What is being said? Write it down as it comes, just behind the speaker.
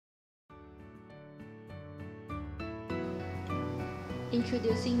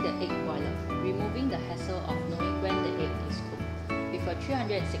Introducing the egg boiler, removing the hassle of knowing when the egg is cooked. With a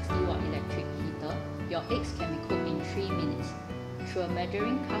 360-watt electric heater, your eggs can be cooked in 3 minutes. Through a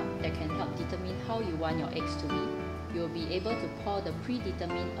measuring cup that can help determine how you want your eggs to be, you will be able to pour the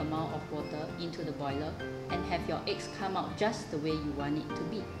predetermined amount of water into the boiler and have your eggs come out just the way you want it to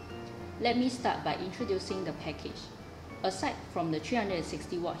be. Let me start by introducing the package. Aside from the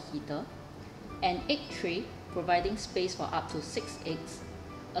 360-watt heater, an egg tray providing space for up to 6 eggs,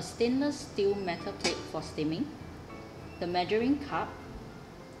 a stainless steel metal plate for steaming, the measuring cup,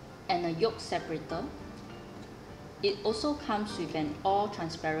 and a yolk separator. It also comes with an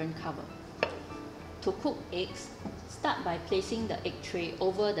all-transparent cover. To cook eggs, start by placing the egg tray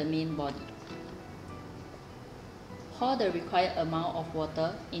over the main body. Pour the required amount of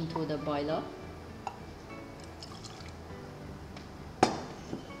water into the boiler.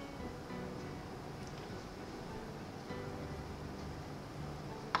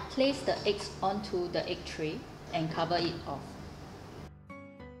 Place the eggs onto the egg tray and cover it off.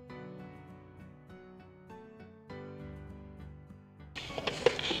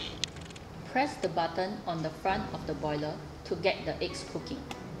 Press the button on the front of the boiler to get the eggs cooking.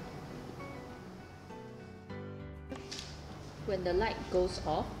 When the light goes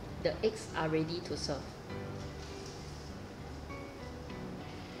off, the eggs are ready to serve.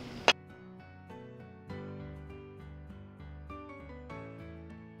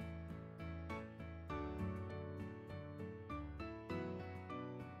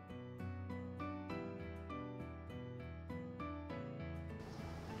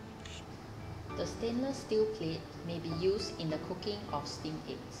 The stainless steel plate may be used in the cooking of steamed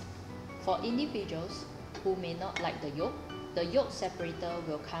eggs. For individuals who may not like the yolk separator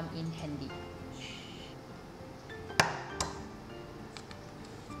will come in handy.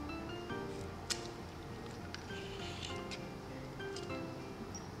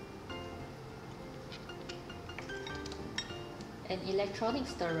 An electronic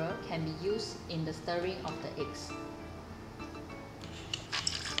stirrer can be used in the stirring of the eggs.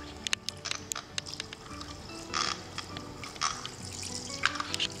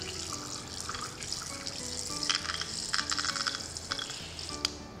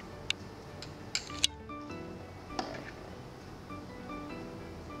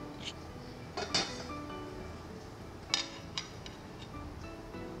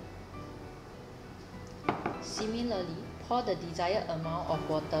 Similarly, pour the desired amount of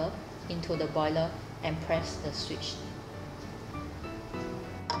water into the boiler and press the switch.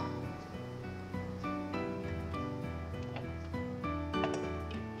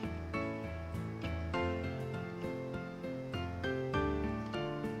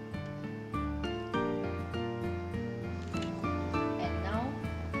 And now,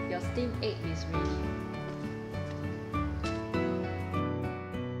 your steamed egg is ready.